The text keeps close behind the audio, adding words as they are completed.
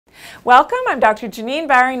Welcome, I'm Dr. Janine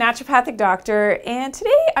Bowring, naturopathic doctor, and today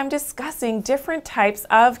I'm discussing different types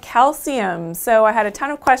of calcium. So I had a ton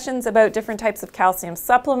of questions about different types of calcium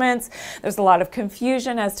supplements. There's a lot of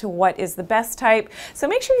confusion as to what is the best type. So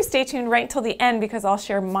make sure you stay tuned right until the end because I'll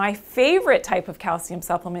share my favorite type of calcium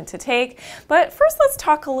supplement to take. But first let's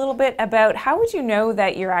talk a little bit about how would you know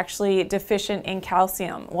that you're actually deficient in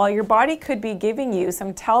calcium? Well, your body could be giving you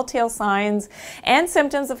some telltale signs and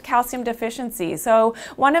symptoms of calcium deficiency. So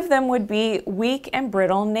one of them would be weak and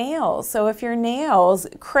brittle nails. So if your nails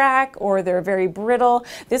crack or they're very brittle,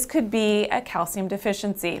 this could be a calcium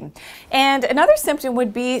deficiency. And another symptom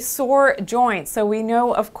would be sore joints. So we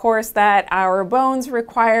know, of course, that our bones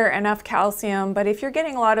require enough calcium, but if you're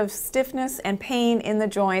getting a lot of stiffness and pain in the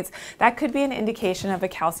joints, that could be an indication of a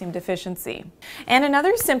calcium deficiency. And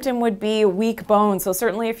another symptom would be weak bones. So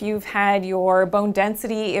certainly if you've had your bone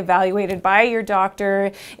density evaluated by your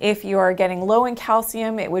doctor, if you are getting low in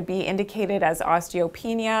calcium, it would be indicated as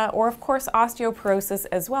osteopenia, or of course osteoporosis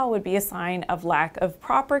as well would be a sign of lack of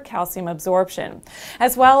proper calcium absorption,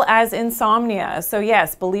 as well as insomnia. So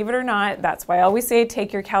yes, believe it or not, that's why I always say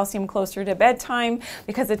take your calcium closer to bedtime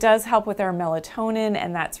because it does help with our melatonin,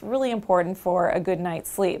 and that's really important for a good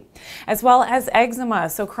night's sleep. As well as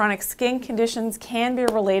eczema, so chronic skin conditions can be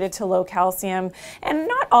related to low calcium, and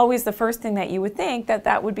not always the first thing that you would think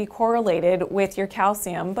that would be correlated with your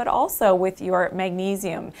calcium, but also with your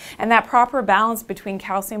magnesium. And that proper balance between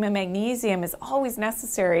calcium and magnesium is always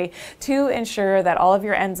necessary to ensure that all of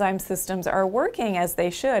your enzyme systems are working as they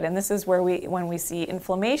should. And this is where when we see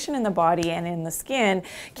inflammation in the body and in the skin,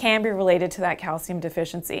 can be related to that calcium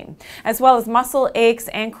deficiency. As well as muscle aches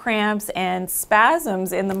and cramps and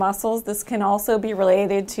spasms in the muscles. This can also be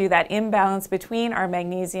related to that imbalance between our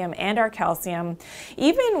magnesium and our calcium.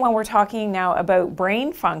 Even when we're talking now about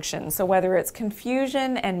brain function, so whether it's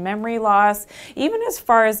confusion and memory loss, even as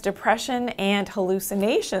far as depression and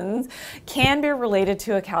hallucinations can be related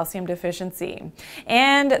to a calcium deficiency.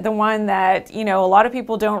 And the one that, a lot of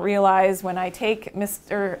people don't realize when I take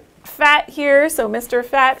Mr. Fat here, so Mr.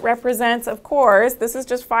 Fat represents, of course, this is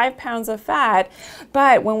just 5 pounds of fat,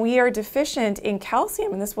 but when we are deficient in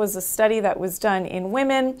calcium, and this was a study that was done in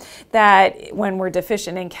women, that when we're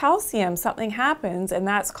deficient in calcium, something happens, and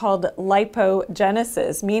that's called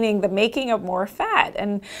lipogenesis, meaning the making of more fat,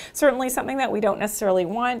 and certainly something that we don't necessarily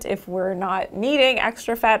want if we're not needing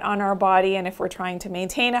extra fat on our body, and if we're trying to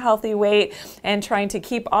maintain a healthy weight and trying to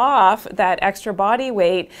keep off that extra body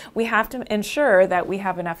weight, we have to ensure that we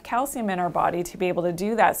have enough calcium in our body to be able to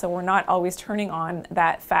do that, so we're not always turning on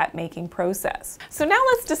that fat making process. So now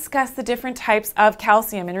let's discuss the different types of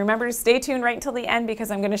calcium, and remember to stay tuned right until the end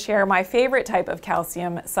because I'm going to share my favorite type of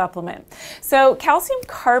calcium supplement. So calcium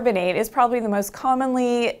carbonate is probably the most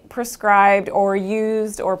commonly prescribed or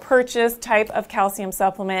used or purchased type of calcium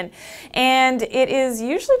supplement, and it is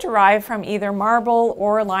usually derived from either marble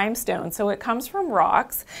or limestone. So it comes from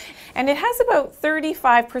rocks, and it has about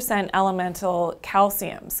 35% elemental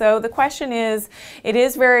calcium. So the question is, it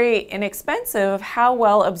is very inexpensive, how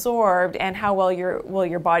well absorbed and how well will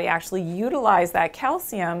your body actually utilize that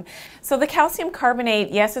calcium? So the calcium carbonate,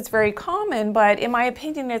 yes, it's very common, but in my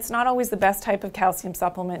opinion, it's not always the best type of calcium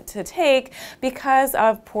supplement to take because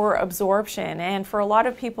of poor absorption. And for a lot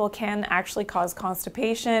of people can actually cause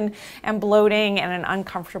constipation and bloating and an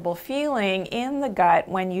uncomfortable feeling in the gut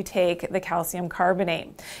when you take the calcium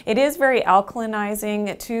carbonate. It is very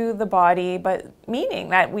alkalinizing to the body, but meaning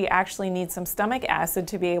that we actually need some stomach acid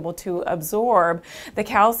to be able to absorb the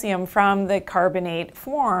calcium from the carbonate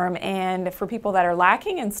form. And for people that are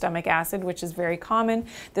lacking in stomach acid, which is very common,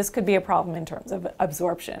 this could be a problem in terms of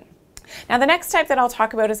absorption. Now the next type that I'll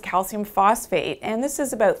talk about is calcium phosphate, and this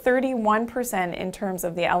is about 31% in terms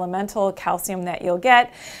of the elemental calcium that you'll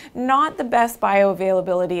get. Not the best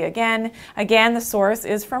bioavailability again. Again, the source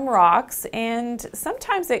is from rocks, and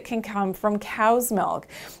sometimes it can come from cow's milk.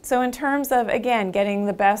 So in terms of, again, getting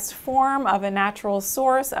the best form of a natural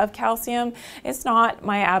source of calcium, it's not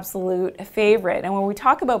my absolute favorite. And when we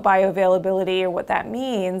talk about bioavailability, or what that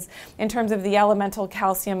means in terms of the elemental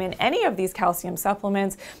calcium in any of these calcium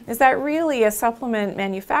supplements, is that really a supplement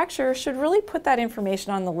manufacturer should really put that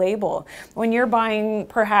information on the label. When you're buying,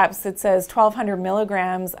 perhaps it says 1,200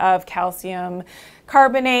 milligrams of calcium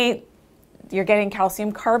carbonate, you're getting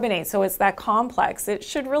calcium carbonate, so it's that complex. It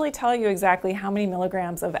should really tell you exactly how many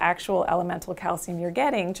milligrams of actual elemental calcium you're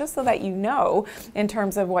getting, just so that you know in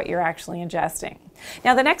terms of what you're actually ingesting.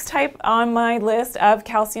 Now, the next type on my list of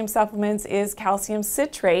calcium supplements is calcium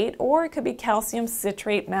citrate, or it could be calcium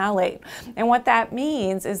citrate malate. And what that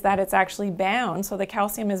means is that it's actually bound, so the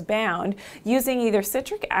calcium is bound using either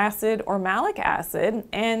citric acid or malic acid,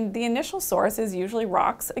 and the initial source is usually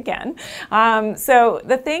rocks again. So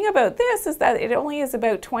the thing about this is that it only is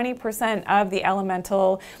about 20% of the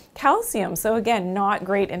elemental calcium. So again, not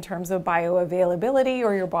great in terms of bioavailability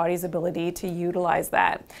or your body's ability to utilize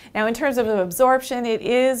that. Now, in terms of absorption, it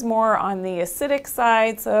is more on the acidic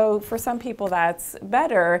side. So for some people that's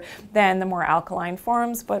better than the more alkaline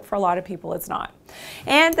forms, but for a lot of people it's not.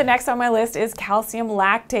 And the next on my list is calcium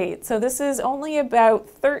lactate. So this is only about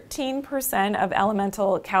 13% of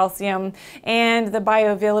elemental calcium, and the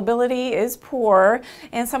bioavailability is poor.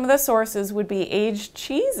 And some of the sources would be aged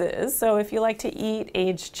cheeses. So if you like to eat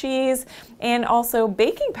aged cheese, and also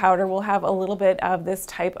baking powder will have a little bit of this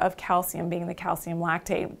type of calcium, being the calcium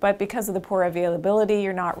lactate. But because of the poor availability,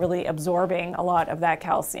 you're not really absorbing a lot of that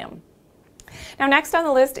calcium. Now, next on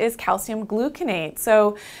the list is calcium gluconate.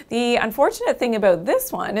 So the unfortunate thing about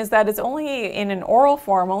this one is that it's only in an oral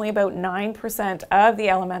form, only about 9% of the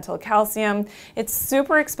elemental calcium. It's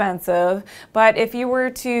super expensive, but if you were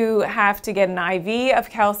to have to get an IV of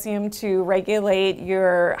calcium to regulate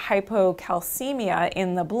your hypocalcemia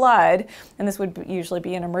in the blood, and this would usually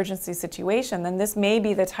be an emergency situation, then this may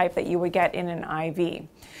be the type that you would get in an IV.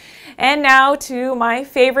 And now to my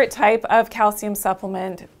favorite type of calcium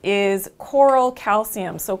supplement is coral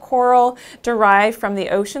calcium. So coral derived from the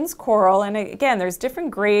ocean's coral, and again, there's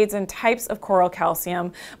different grades and types of coral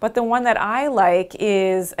calcium, but the one that I like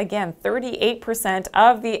is, again, 38%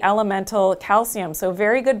 of the elemental calcium, so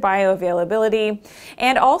very good bioavailability,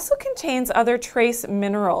 and also contains other trace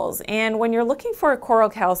minerals. And when you're looking for a coral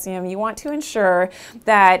calcium, you want to ensure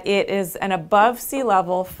that it is an above sea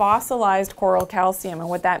level fossilized coral calcium, and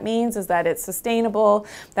what that means is that it's sustainable,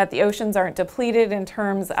 that the oceans aren't depleted in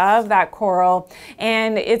terms of that coral,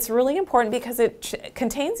 and it's really important because it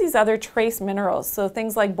contains these other trace minerals, so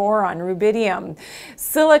things like boron, rubidium,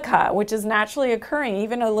 silica, which is naturally occurring,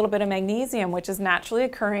 even a little bit of magnesium, which is naturally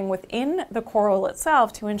occurring within the coral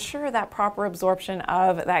itself to ensure that proper absorption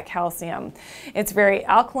of that calcium. It's very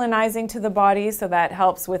alkalinizing to the body, so that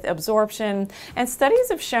helps with absorption, and studies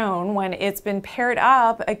have shown when it's been paired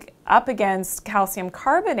up against calcium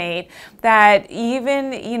carbonate that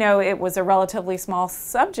even, it was a relatively small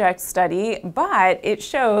subject study, but it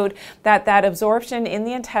showed that that absorption in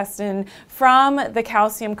the intestine from the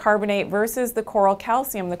calcium carbonate versus the coral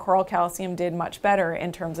calcium did much better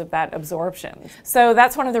in terms of that absorption. So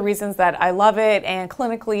that's one of the reasons that I love it, and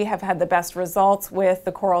clinically have had the best results with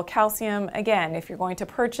the coral calcium. Again, if you're going to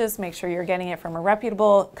purchase, make sure you're getting it from a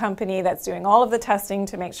reputable company that's doing all of the testing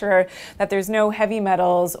to make sure that there's no heavy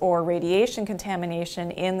metals or radiation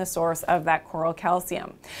contamination in the source of that coral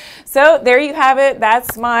calcium. So there you have it.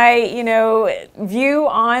 That's my, view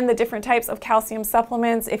on the different types of calcium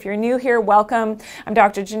supplements. If you're new here, welcome. I'm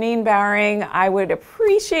Dr. Janine Bowring. I would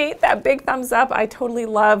appreciate that big thumbs up. I totally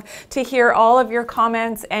love to hear all of your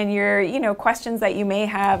comments and your, questions that you may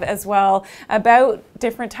have as well about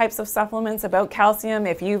different types of supplements, about calcium.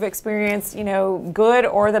 If you've experienced, good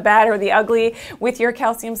or the bad or the ugly with your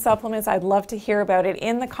calcium supplements, I'd love to hear about it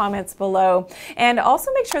in the comments below. And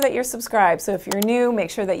also make sure that you're subscribed. So if you're new, make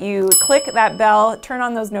sure that you click that bell, turn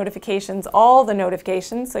on those notifications, all the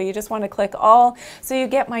notifications. So you just want to click all so you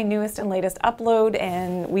get my newest and latest upload,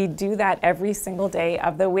 and we do that every single day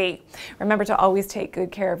of the week. Remember to always take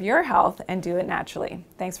good care of your health and do it naturally.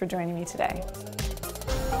 Thanks for joining me today.